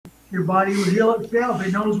your body will heal itself.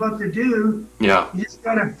 It knows what to do. Yeah. You just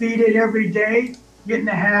got to feed it every day, get in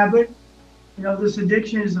the habit. This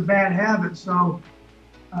addiction is a bad habit, so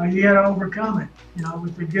you got to overcome it.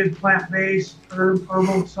 With a good plant-based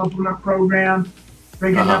herbal supplement program,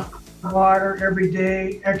 drink Uh-huh. enough water every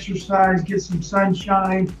day, exercise, get some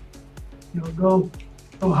sunshine. Go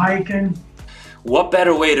hiking. What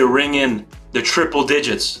better way to ring in the triple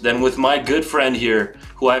digits than with my good friend here,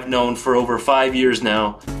 who I've known for over 5 years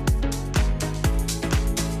now.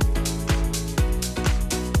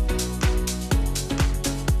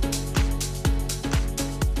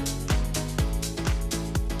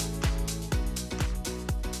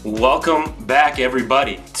 Welcome back,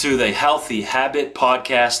 everybody, to the Healthy Habit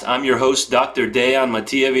Podcast. I'm your host, Dr. Dejan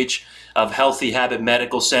Matijevic of Healthy Habit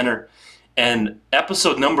Medical Center. And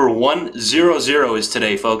episode number 100 is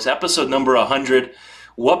today, folks. Episode number 100.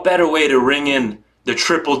 What better way to ring in the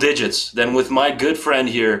triple digits than with my good friend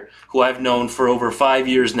here, who I've known for over 5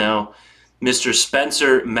 years now. Mr.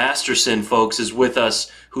 Spencer Masterson, folks, is with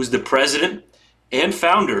us, who's the president and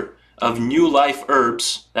founder of NuLife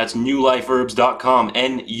Herbs. That's NuLifeHerbs.com,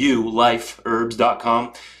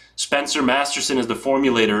 NuLifeHerbs.com. Spencer Masterson is the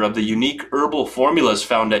formulator of the unique herbal formulas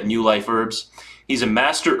found at NuLife Herbs. He's a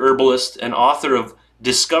master herbalist and author of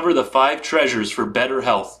Discover the 5 Treasures for Better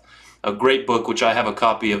Health, a great book, which I have a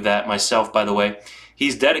copy of that myself, by the way.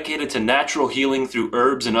 He's dedicated to natural healing through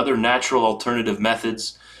herbs and other natural alternative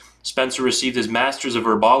methods. Spencer received his Masters of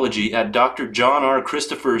Herbology at Dr. John R.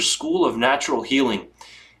 Christopher's School of Natural Healing.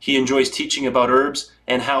 He enjoys teaching about herbs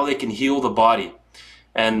and how they can heal the body.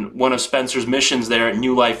 And one of Spencer's missions there at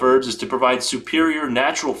NuLife Herbs is to provide superior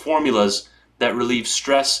natural formulas that relieve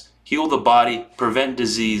stress, heal the body, prevent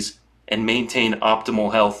disease, and maintain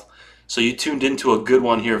optimal health. So you tuned into a good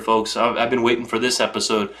one here, folks. I've been waiting for this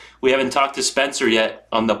episode. We haven't talked to Spencer yet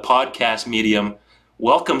on the podcast medium.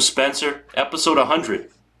 Welcome, Spencer, episode 100.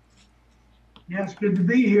 Yeah, it's good to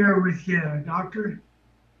be here with you, Doctor.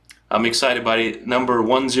 I'm excited, buddy. Number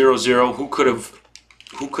 100. Who could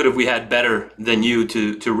have we had better than you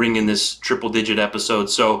to ring in this triple digit episode?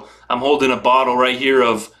 So I'm holding a bottle right here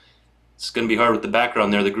of, it's going to be hard with the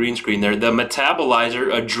background there, the green screen there, the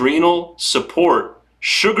Metabolizer Adrenal Support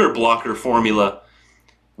Sugar Blocker Formula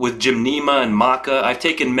with gymnema and maca. I've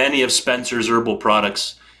taken many of Spencer's herbal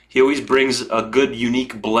products. He always brings a good,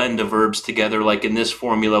 unique blend of herbs together. Like in this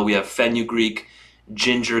formula, we have fenugreek,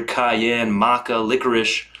 ginger, cayenne, maca,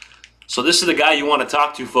 licorice. So this is the guy you want to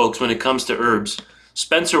talk to, folks, when it comes to herbs.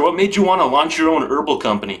 Spencer, what made you want to launch your own herbal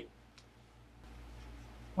company?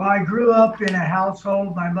 Well, I grew up in a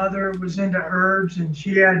household. My mother was into herbs, and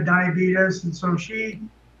she had diabetes, and so she,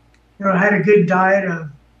 had a good diet of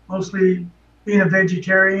mostly being a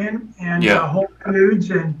vegetarian and whole foods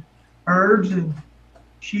and herbs. And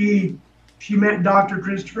she met Dr.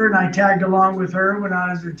 Christopher, and I tagged along with her when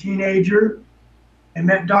I was a teenager, and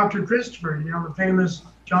met Dr. Christopher, the famous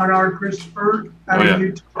John R. Christopher out of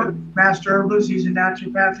Utah, Master Herbalist. He's a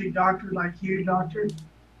naturopathic doctor like you, Doctor.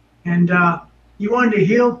 And he wanted to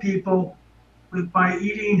heal people by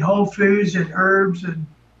eating whole foods and herbs and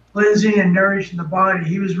cleansing and nourishing the body.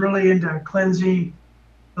 He was really into cleansing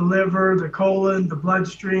the liver, the colon, the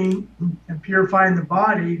bloodstream, and purifying the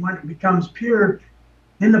body. When it becomes pure,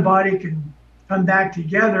 then the body can come back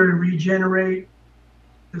together and regenerate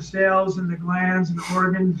the cells and the glands and the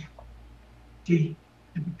organs to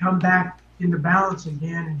come back into balance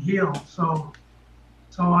again and heal. So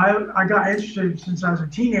I got interested since I was a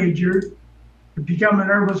teenager to become an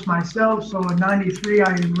herbalist myself. So in '93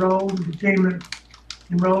 I enrolled, went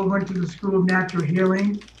to the School of Natural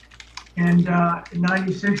Healing, and in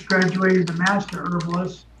 '96 graduated the Master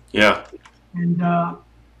Herbalist. Yeah. And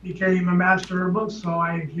became a Master Herbalist. So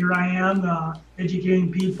here I am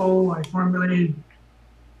educating people. I formulated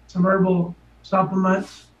some herbal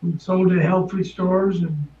supplements and sold to health food stores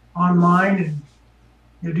and online,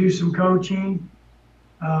 and do some coaching,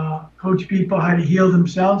 coach people how to heal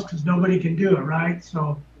themselves, because nobody can do it, right?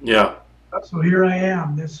 So here I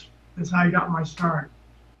am. That's how I got my start.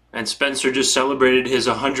 And Spencer just celebrated his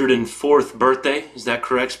 104th birthday. Is that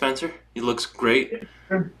correct, Spencer? He looks great.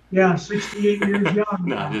 Yeah, 68 years young.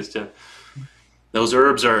 No, just those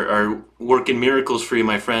herbs are working miracles for you,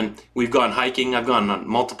 my friend. We've gone hiking. I've gone on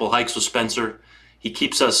multiple hikes with Spencer. He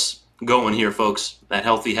keeps us going here, folks, at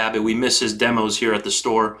Healthy Habit. We miss his demos here at the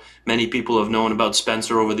store. Many people have known about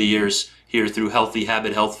Spencer over the years here through Healthy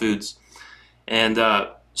Habit Health Foods. And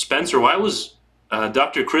Spencer, why was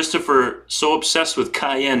Dr. Christopher so obsessed with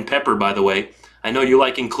cayenne pepper, by the way? I know you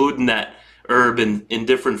like including that herb in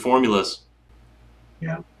different formulas.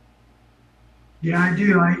 Yeah, I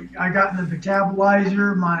do. I got in the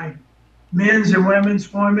metabolizer. My men's and women's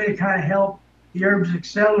formula to kind of help the herbs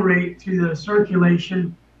accelerate through the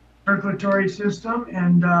circulatory system.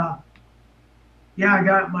 And yeah, I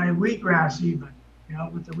got my wheatgrass even,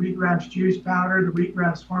 with the wheatgrass juice powder, the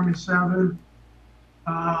wheatgrass formula 7.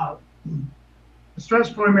 Uh, the stress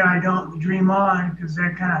formula I don't dream on because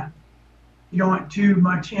that kind of, you don't want too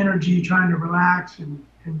much energy trying to relax and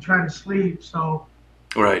try to sleep. So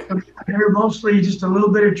Right. here mostly just a little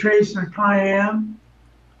bit of trace of cayenne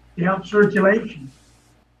to help circulation.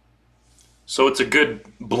 So it's a good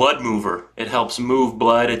blood mover. It helps move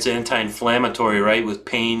blood. It's anti-inflammatory, right? With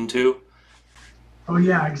pain too. Oh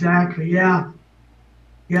yeah, exactly. Yeah,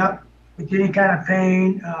 yep. With any kind of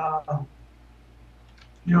pain,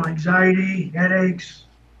 anxiety, headaches,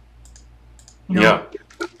 you Yeah.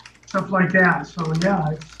 know, stuff like that. So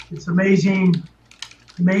yeah, it's amazing,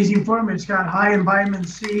 amazing formula. It's got high in vitamin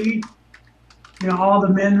C, all the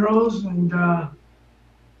minerals, and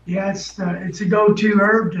yeah, it's a go-to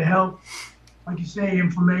herb to help, like you say,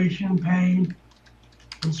 inflammation, pain,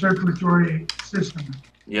 and circulatory system.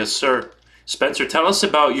 Yes, sir. Spencer, tell us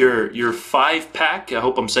about your 5-pack. I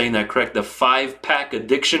hope I'm saying that correct. The 5-pack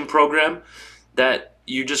addiction program that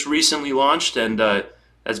you just recently launched and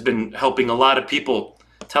has been helping a lot of people.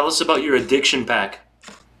 Tell us about your addiction pack.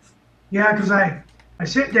 Yeah, because I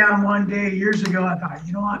sit down one day years ago. I thought,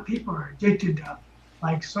 you know what, people are addicted to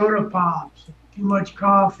like soda pops, too much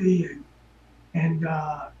coffee, and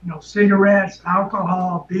cigarettes,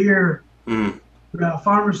 alcohol, beer, Mm.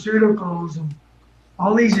 pharmaceuticals, and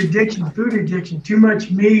all these addictions, food addiction, too much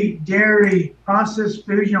meat, dairy, processed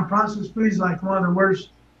food. Processed food is like one of the worst,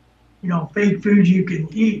 fake foods you can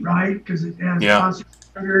eat, right? Because it has Yeah.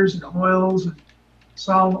 processed sugars and oils and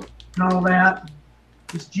salt and all that.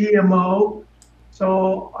 It's GMO.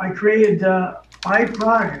 So I created 5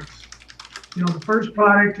 products. The first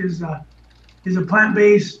product is a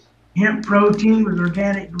plant-based hemp protein with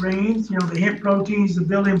organic grains. The hemp protein is the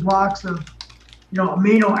building blocks of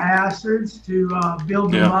amino acids to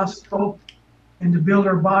build the Yeah. muscle and to build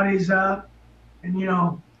our bodies up. And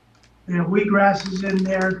wheatgrass is in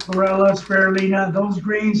there, chlorella, spirulina. Those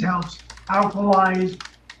greens helps alkalize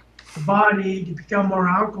the body to become more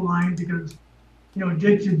alkaline because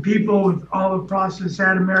addicted people with all the processed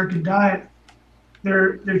American diet,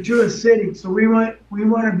 they're too acidic. So we want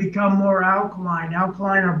to become more alkaline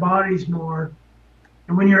our bodies more.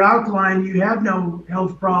 And when you're alkaline, you have no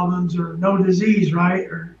health problems or no disease, right?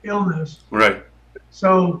 Or illness. Right.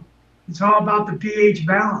 So it's all about the pH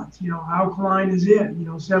balance. Alkaline is it,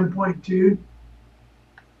 7.2.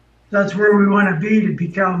 That's where we want to be to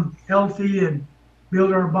become healthy and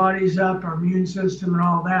build our bodies up, our immune system and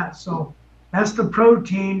all that. So that's the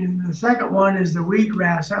protein. And the second one is the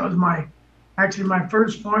wheatgrass. That was actually my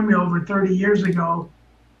first formula over 30 years ago.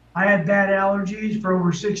 I had bad allergies for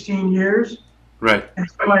over 16 years. Right. And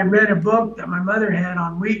so I read a book that my mother had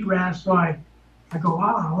on wheatgrass. So I go,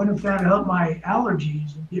 wow, I wonder if that'll help my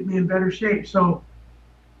allergies and get me in better shape. So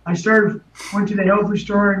I went to the health food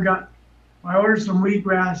store and I ordered some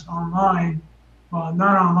wheatgrass online. Well,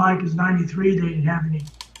 not online because 93 they didn't have any,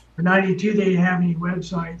 or 92 they didn't have any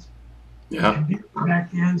websites. Yeah.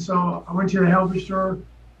 Back then. So I went to the health food store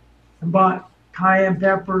and bought cayenne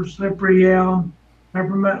pepper, slippery elm,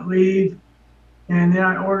 peppermint leaf, and then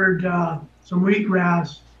I ordered some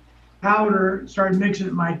wheatgrass powder, started mixing it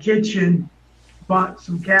in my kitchen, bought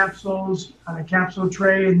some capsules on a capsule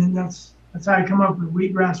tray, and then that's how I come up with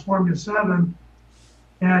wheatgrass formula 7.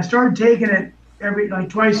 And I started taking it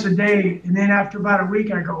twice a day, and then after about a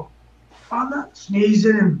week, I go, I'm not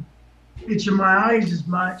sneezing and itching my eyes as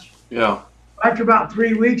much. Yeah. After about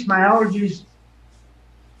 3 weeks, my allergies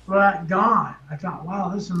were gone. I thought, wow,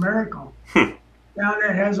 this is a miracle. Now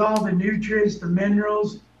that has all the nutrients, the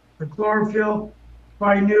minerals, the chlorophyll. If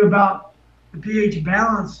I knew about the pH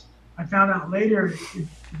balance, I found out later it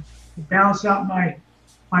balanced out my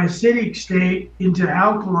acidic state into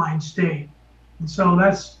alkaline state. And so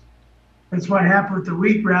that's what happened with the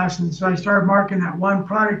wheatgrass. And so I started marketing that one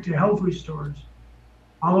product to health food stores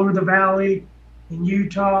all over the valley, in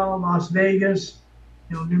Utah, Las Vegas,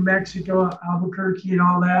 New Mexico, Albuquerque, and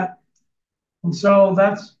all that. And so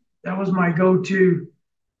that was my go-to,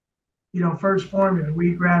 first formula,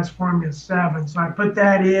 wheatgrass formula 7. So I put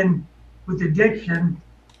that in with addiction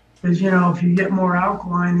because, if you get more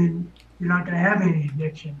alkaline, then you're not going to have any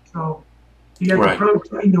addiction. So you get Right. the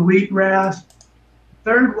protein, the wheatgrass.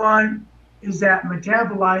 Third one is that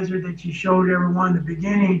metabolizer that you showed everyone in the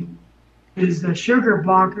beginning is the sugar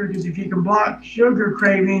blocker, because if you can block sugar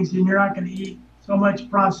cravings, then you're not going to eat so much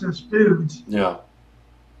processed foods. Yeah.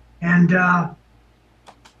 And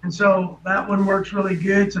And so that one works really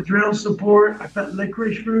good. It's adrenal support. I put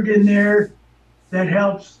licorice root in there that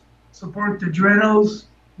helps support the adrenals,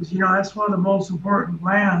 because that's one of the most important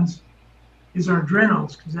glands is our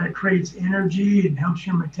adrenals, because that creates energy and helps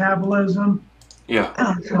your metabolism. Yeah.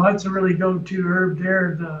 So that's a really go-to herb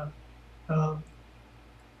there, uh,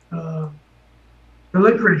 uh, the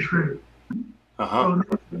licorice root. Uh-huh.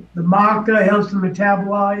 So the maca helps the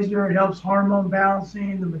metabolizer. It helps hormone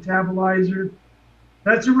balancing, the metabolizer.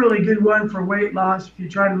 That's a really good one for weight loss if you're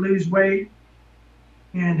trying to lose weight,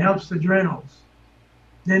 and helps the adrenals.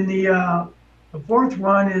 Then the fourth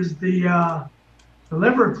one is the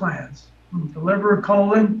liver cleanse. The liver,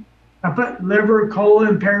 colon. I put liver,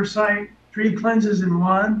 colon, parasite, 3 cleanses in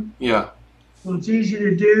one. Yeah. So it's easy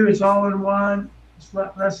to do. It's all in one. It's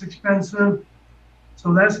less expensive.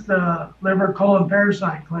 So that's the liver, colon,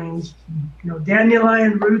 parasite cleanse.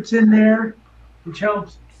 Dandelion roots in there, which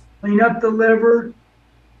helps clean up the liver.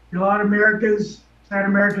 A lot of Americans, that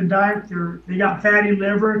American diet, they got fatty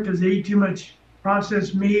liver because they eat too much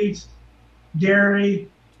processed meats, dairy,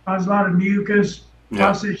 causes a lot of mucus. Yeah.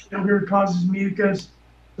 Processed sugar causes mucus.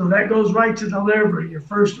 So that goes right to the liver. Your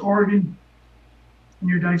first organ in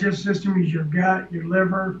your digestive system is your gut, your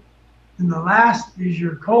liver. And the last is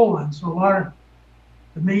your colon. So a lot of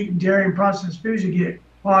the meat and dairy and processed foods you get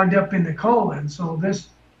clogged up in the colon. So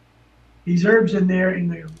these herbs in there in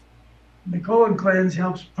the colon cleanse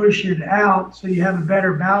helps push it out, so you have a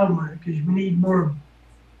better bowel movement, because you need more,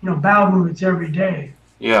 bowel movements every day.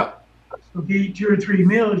 Yeah. So if you eat 2 or 3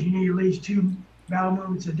 meals, you need at least 2 bowel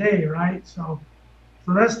movements a day, right? So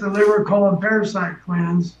that's the liver, colon, parasite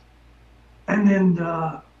cleanse. And then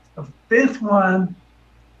the fifth one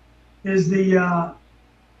is the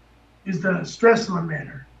stress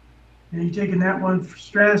eliminator. And you're taking that one for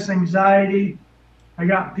stress, anxiety. I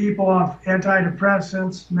got people off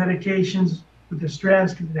antidepressants, medications with the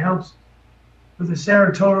stress, because it helps with the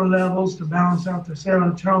serotonin levels to balance out the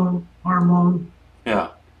serotonin hormone. Yeah.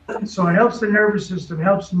 So it helps the nervous system,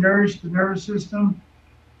 helps nourish the nervous system.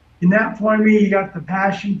 In that formula, you got the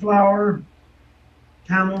passion flower,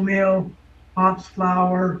 chamomile, hops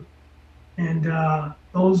flower, and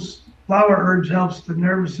those flower herbs helps the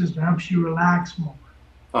nervous system, helps you relax more.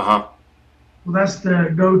 Uh-huh. Well, that's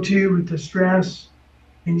the go-to with the stress,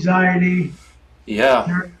 anxiety, Yeah.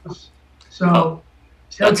 nervous. So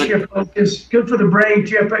it helps you focus. Good for the brain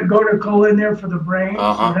too. I put gotucola in there for the brain.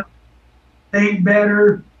 Uh-huh. So it helps think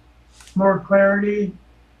better, more clarity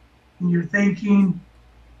in your thinking,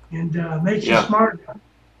 and makes you smarter.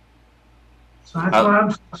 So that's why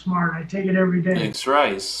I'm so smart. I take it every day. That's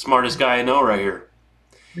right. Smartest guy I know right here.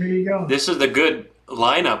 There you go. This is the good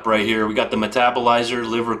lineup right here. We got the metabolizer,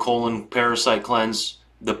 liver, colon, parasite cleanse,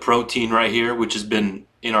 the protein right here, which has been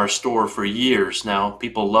in our store for years now.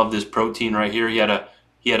 People love this protein right here. He had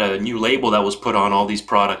a new label that was put on all these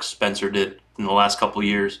products, Spencer did, in the last couple of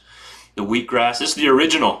years. The wheatgrass, this is the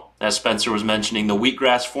original, as Spencer was mentioning, the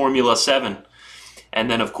wheatgrass Formula 7. And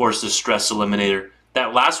then, of course, the stress eliminator.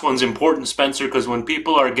 That last one's important, Spencer, because when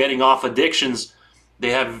people are getting off addictions,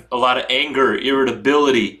 they have a lot of anger,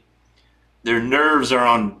 irritability. Their nerves are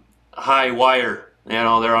on high wire. They're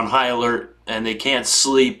on high alert, and they can't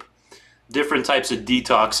sleep. Different types of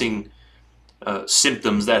detoxing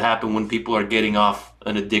symptoms that happen when people are getting off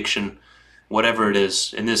an addiction, whatever it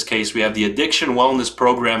is. In this case, we have the Addiction Wellness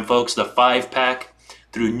Program, folks, the 5-pack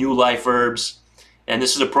through NuLife Herbs. And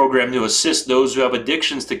this is a program to assist those who have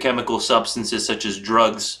addictions to chemical substances such as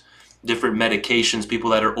drugs, different medications,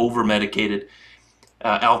 people that are over-medicated,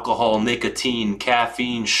 alcohol, nicotine,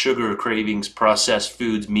 caffeine, sugar cravings, processed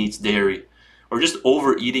foods, meats, dairy, or just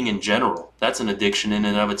overeating in general. That's an addiction in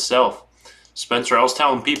and of itself. Spencer, I was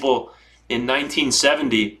telling people in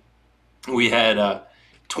 1970, we had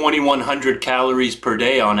 2,100 calories per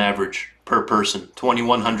day on average per person,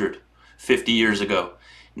 2,100, 50 years ago.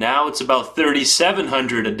 Now it's about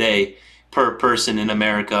 3,700 a day per person in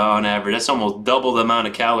America on average. That's almost double the amount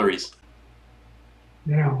of calories.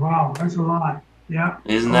 Yeah, wow, that's a lot. Yeah.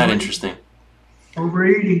 Isn't that interesting?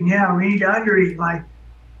 Overeating, yeah, we need to undereat. Like,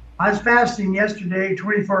 I was fasting yesterday,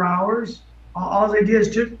 24 hours. All I did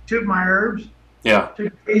is took my herbs. Yeah.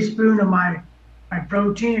 Took a teaspoon of my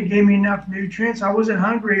protein. It gave me enough nutrients. I wasn't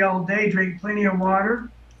hungry all day, drank plenty of water.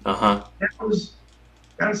 Uh-huh.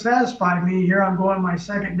 That satisfied me. Here I'm going my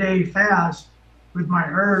second day fast with my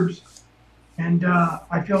herbs, and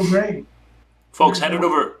I feel great. Folks, head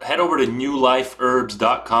over to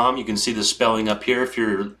NuLifeHerbs.com. You can see the spelling up here if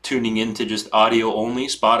you're tuning in to just audio only,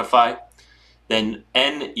 Spotify. Then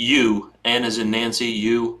N as in Nancy,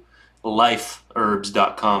 U,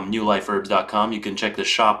 lifeherbs.com, NuLifeHerbs.com. You can check the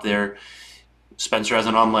shop there. Spencer has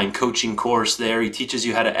an online coaching course there. He teaches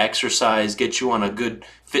you how to exercise, get you on a good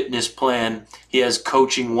fitness plan. He has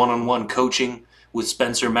coaching, one-on-one coaching with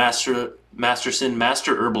Spencer Masterson,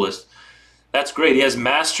 Master Herbalist. That's great. He has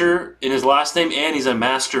Master in his last name, and he's a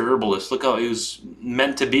Master Herbalist. Look how he was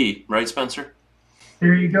meant to be, right, Spencer?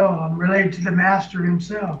 There you go. I'm related to the master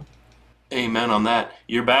himself. Amen on that.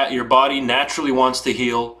 Your body naturally wants to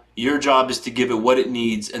heal. Your job is to give it what it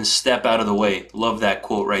needs and step out of the way. Love that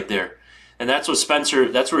quote right there. And that's what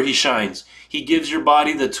Spencer, that's where he shines. He gives your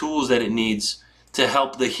body the tools that it needs to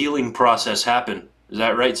help the healing process happen. Is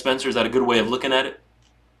that right, Spencer? Is that a good way of looking at it?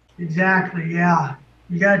 Exactly, yeah.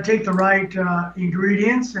 You got to take the right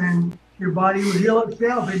ingredients and your body will heal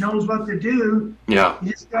itself. It knows what to do. Yeah.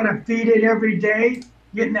 You just got to feed it every day,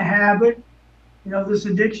 get in the habit. You know, this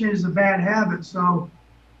addiction is a bad habit, so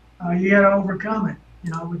you got to overcome it, you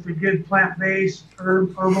know, with a good plant-based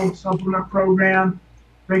herbal supplement program,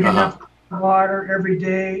 drink enough water every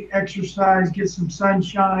day, exercise, get some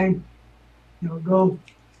sunshine, you know, go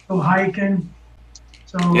hiking.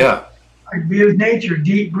 So Yeah. be with nature,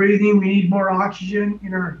 deep breathing. We need more oxygen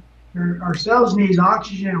in our cells needs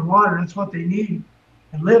oxygen and water. That's what they need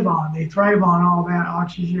and live on. They thrive on all that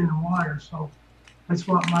oxygen and water. So that's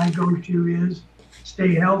what my go-to is.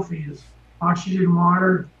 Stay healthy is oxygen,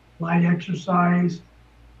 water, light exercise,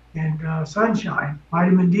 and sunshine,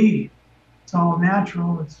 vitamin D. It's all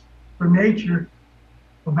natural. It's from nature.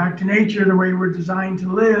 Go back to nature the way we're designed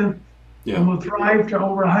to live. Yeah. And we'll thrive to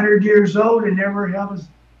over 100 years old and never have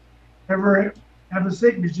a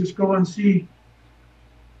sickness. Just go and see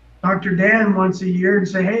Dr. Dan once a year and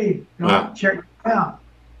say, hey, check it out.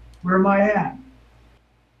 Where am I at?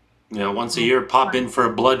 Yeah, once a year, pop in for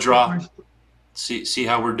a blood draw. See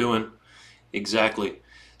how we're doing. Exactly.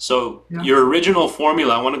 So your original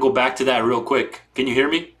formula, I want to go back to that real quick. Can you hear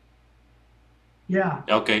me? Yeah.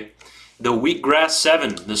 Okay. The Wheatgrass 7,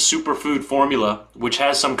 the superfood formula, which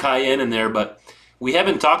has some cayenne in there, but we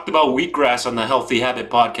haven't talked about wheatgrass on the Healthy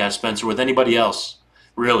Habit podcast, Spencer, with anybody else,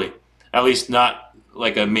 really. At least not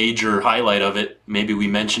like a major highlight of it. Maybe we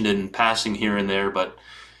mentioned it in passing here and there, but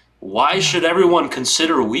why should everyone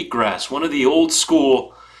consider wheatgrass? One of the old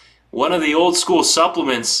school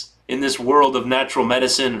supplements in this world of natural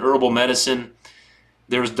medicine, herbal medicine.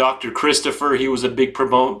 There's Dr. Christopher. He was a big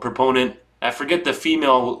proponent. I forget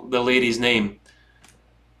the lady's name,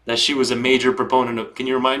 that she was a major proponent of. Can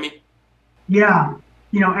you remind me? Yeah,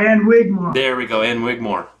 Ann Wigmore. There we go, Ann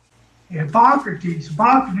Wigmore. Hippocrates.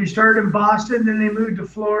 Hippocrates started in Boston, then they moved to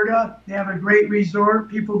Florida. They have a great resort.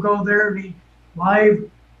 People go there and eat live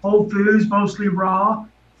whole foods, mostly raw.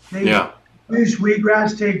 They use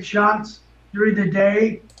wheatgrass, take shots during the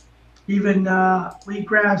day, even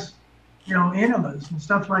wheatgrass, enemas and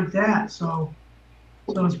stuff like that. So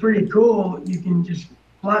it's pretty cool. You can just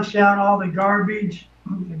flush out all the garbage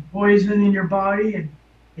and poison in your body and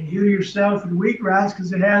heal yourself with wheatgrass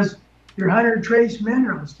because it has your 100 trace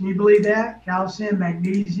minerals. Can you believe that? Calcium,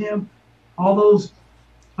 magnesium, all those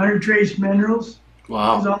 100 trace minerals.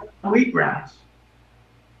 Wow. Is all wheatgrass.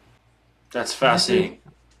 That's fascinating.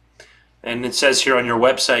 And it says here on your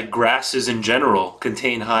website, grasses in general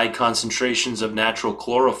contain high concentrations of natural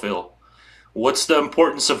chlorophyll. What's the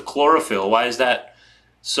importance of chlorophyll? Why is that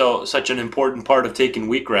such an important part of taking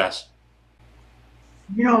wheatgrass?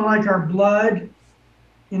 Like our blood,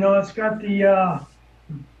 it's got the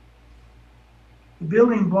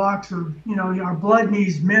building blocks of, our blood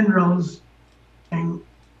needs minerals, and,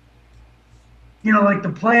 like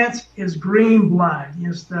the plants is green blood.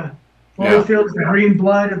 It's the chlorophyll is the green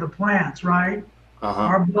blood of the plants, right?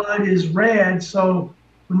 Our blood is red, so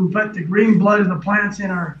when we put the green blood of the plants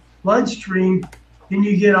in our bloodstream, then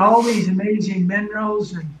you get all these amazing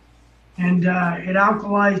minerals, and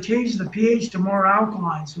it changes the pH to more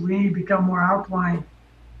alkaline. So we need to become more alkaline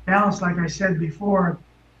balanced, like I said before.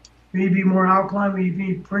 We need to be more alkaline. We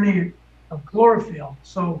need plenty of chlorophyll.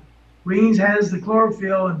 So greens has the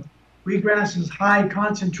chlorophyll, and wheatgrass is high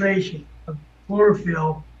concentration of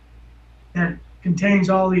chlorophyll that contains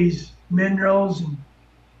all these minerals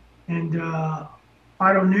and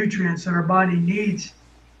phytonutrients that our body needs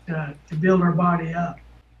to build our body up.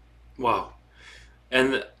 Wow.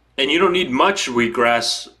 And you don't need much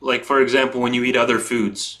wheatgrass. Like, for example, when you eat other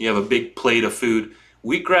foods, you have a big plate of food.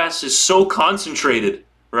 Wheatgrass is so concentrated,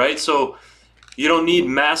 right? So you don't need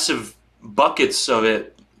massive buckets of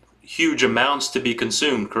it, huge amounts to be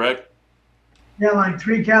consumed, correct? Yeah, like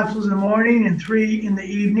 3 capsules in the morning and 3 in the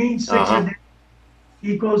evening. 6 a day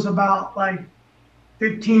equals about like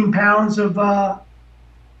 15 pounds of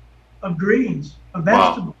greens, of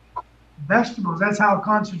vegetables. Wow. Vegetables, that's how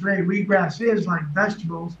concentrated wheatgrass is, like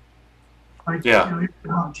vegetables. like, Yeah.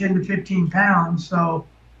 about 10 to 15 pounds. So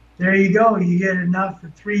there you go. You get enough for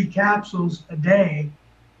 3 capsules a day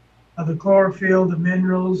of the chlorophyll, the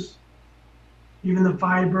minerals, even the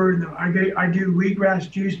fiber. And I do wheatgrass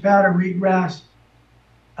juice powder, wheatgrass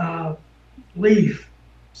uh, leaf.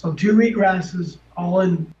 So 2 wheatgrasses all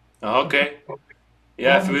in. Okay.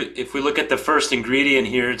 Yeah, All, if we look at the first ingredient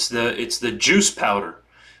here, it's the juice powder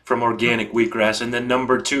from organic wheatgrass, and then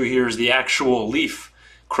number 2 here is the actual leaf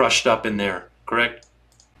crushed up in there. Correct?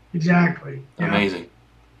 exactly. Yeah. Amazing.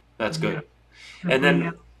 That's Yeah. good. And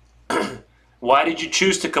then, why did you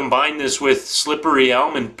choose to combine this with slippery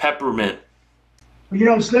elm and peppermint?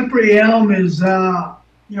 Slippery elm is,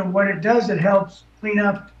 what it does, it helps clean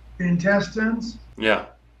up the intestines, Yeah.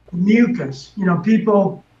 mucus.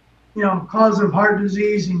 People, cause of heart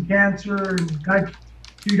disease and cancer and type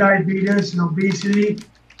 2 diabetes and obesity,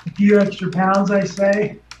 a few extra pounds, I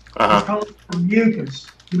say, it's Uh-huh. called mucus.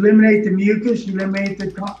 You eliminate the mucus, you eliminate the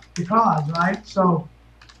cause, right? So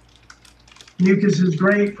mucus is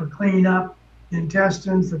great for cleaning up the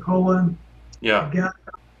intestines, the colon, the Yeah. gut,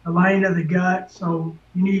 the lining of the gut. So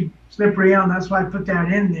you need slippery elm. That's why I put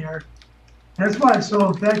that in there. That's why it's so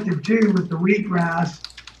effective too with the wheatgrass.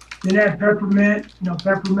 Then add peppermint.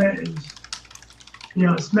 Peppermint is,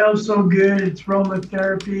 it smells so good. It's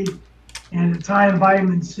aromatherapy and it's high in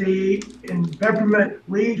vitamin C. And peppermint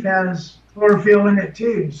leaf has chlorophyll in it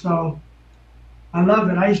too. So I love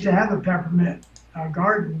it. I used to have a peppermint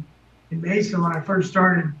garden in Mesa when I first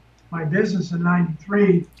started my business in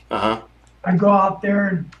 '93. Uh-huh. I'd go out there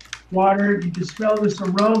and water it. You could smell this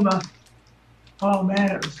aroma. Oh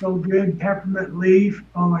man, it was so good. Peppermint leaf.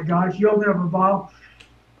 Oh my gosh. You open up a bottle.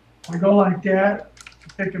 I go like that,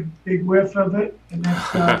 take a big whiff of it, and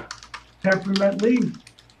that's peppermint leaf.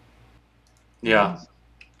 Yeah.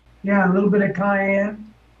 Yeah, a little bit of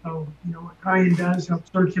cayenne. So, what cayenne does, help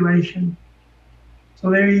circulation.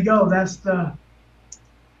 So there you go. That's the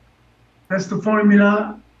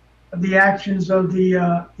formula of the actions of the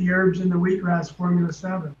herbs in the wheatgrass formula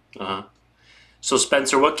 7. Uh-huh. So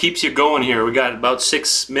Spencer, what keeps you going here? We got about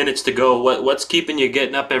 6 minutes to go. What's keeping you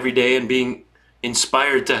getting up every day and being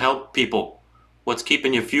inspired to help people? What's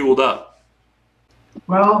keeping you fueled up?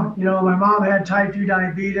 Well, my mom had type 2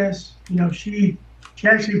 diabetes. She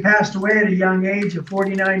actually passed away at a young age of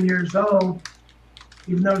 49 years old,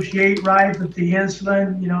 even though she ate right, but the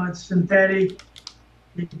insulin, it's synthetic.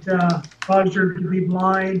 It caused her to be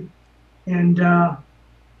blind, and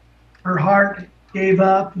her heart gave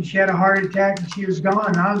up, and she had a heart attack, and she was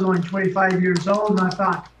gone. I was only 25 years old, and I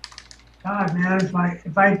thought, God, man,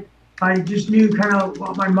 if I just knew kind of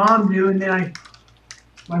what my mom knew, and then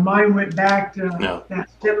my mind went back to No. that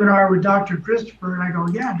seminar with Dr. Christopher, and I go,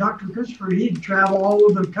 yeah, Dr. Christopher, he'd travel all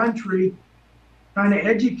over the country trying to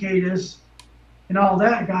educate us and all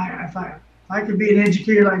that. Guy, I thought, if I could be an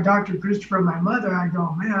educator like Dr. Christopher and my mother, I'd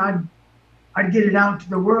go, man, I'd get it out to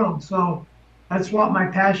the world. So that's what my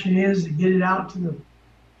passion is, to get it out to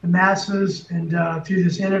the masses. And through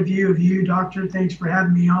this interview of you, Doctor, thanks for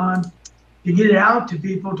having me on, to get it out to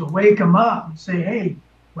people, to wake them up and say, hey,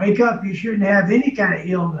 wake up, you shouldn't have any kind of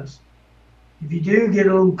illness. If you do get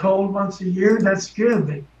a little cold once a year, that's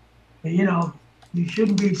good, but you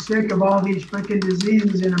shouldn't be sick of all these freaking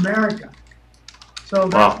diseases in America. So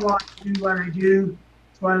that's why I do what I do.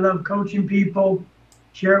 That's why I love coaching people,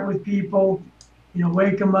 share it with people,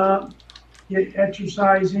 wake them up, get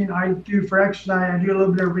exercising. I do for exercise, I do a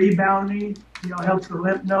little bit of rebounding, helps the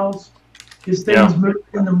lymph nodes. Just things move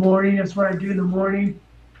in the morning. That's what I do in the morning.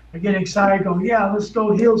 I get excited, go, yeah, let's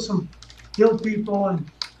go heal people and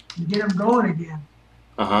get them going again.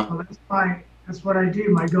 Uh-huh. So that's what I do.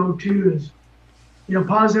 My go-to is,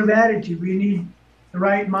 positive attitude. We need the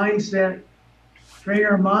right mindset, train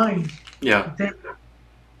our minds. Yeah.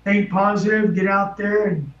 Think positive, get out there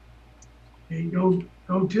and go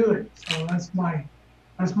to it. So that's my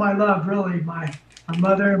love, really. My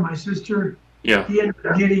mother and my sister. Yeah. She ended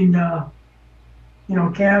up getting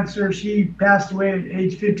cancer. She passed away at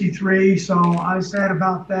age 53, so I was sad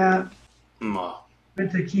about that. Wow.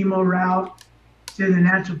 Went the chemo route, did the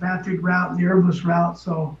naturopathic route and the herbalist route.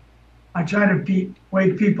 So I try to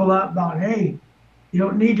wake people up about, hey, you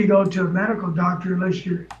don't need to go to a medical doctor unless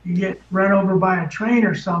you get run over by a train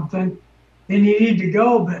or something. Then you need to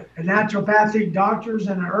go. But a naturopathic doctors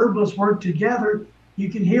and an herbalist work together, you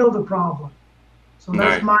can heal the problem. So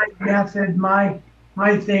that's my method. My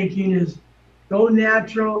thinking is, go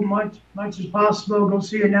natural, much as possible. Go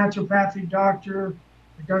see a naturopathic doctor,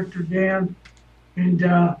 Dr. Dan,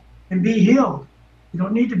 and be healed. You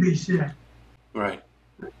don't need to be sick. Right.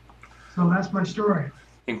 So that's my story.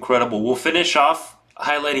 Incredible. We'll finish off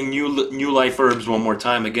highlighting NuLife Herbs one more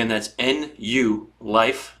time. Again, that's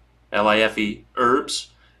NuLife, Life,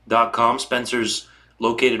 herbs.com. Spencer's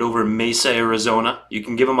located over in Mesa, Arizona. You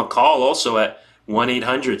can give him a call also at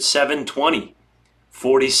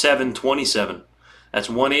 1-800-720-4727. That's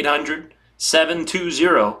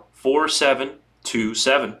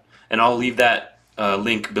 1-800-720-4727. And I'll leave that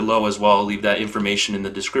link below as well. I'll leave that information in the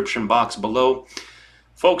description box below.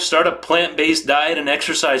 Folks, start a plant-based diet and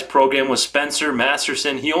exercise program with Spencer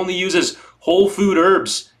Masterson. He only uses whole food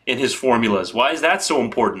herbs in his formulas. Why is that so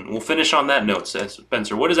important? We'll finish on that note,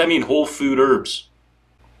 Spencer. What does that mean, whole food herbs?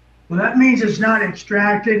 Well, that means it's not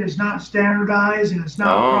extracted, it's not standardized, and it's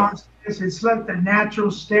not processed. It's like the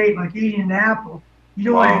natural state, like eating an apple. You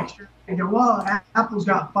don't want to extract it. Well, apple's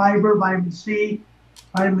got fiber, vitamin C,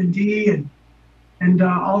 vitamin D, and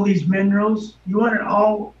all these minerals. You want it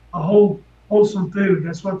all a wholesome food.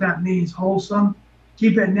 That's what that means, wholesome.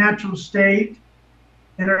 Keep it natural state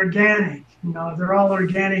and organic. You know, they're all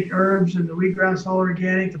organic herbs, and the wheatgrass all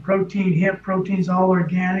organic. The protein, hemp protein's all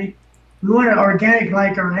organic. We want it organic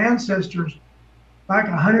like our ancestors back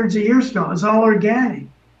hundreds of years ago. It's all organic.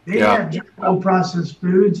 They had no processed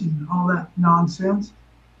foods and all that nonsense.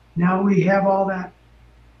 Now we have all that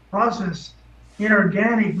processed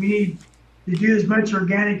inorganic. We need to do as much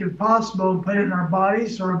organic as possible and put it in our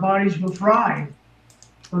bodies so our bodies will thrive.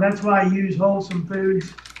 So that's why I use wholesome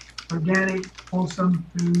foods, organic, wholesome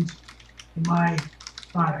foods in my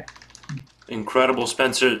product. Incredible,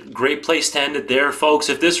 Spencer. Great place to end it there, folks.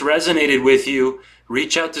 If this resonated with you,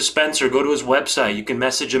 reach out to Spencer. Go to his website. You can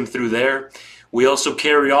message him through there. We also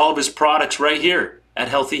carry all of his products right here at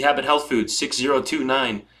Healthy Habit Health Foods,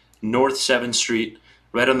 6029 North 7th Street,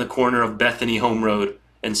 right on the corner of Bethany Home Road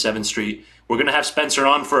and 7th Street. We're going to have Spencer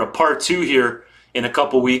on for a part 2 here in a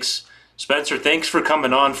couple weeks. Spencer, thanks for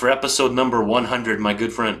coming on for episode number 100, my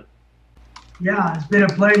good friend. Yeah, it's been a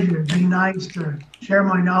pleasure. It's been nice to share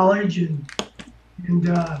my knowledge and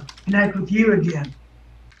connect with you again.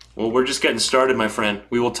 Well, we're just getting started, my friend.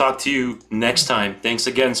 We will talk to you next time. Thanks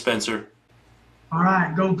again, Spencer. All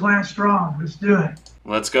right, go plant strong. Let's do it.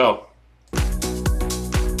 Let's go.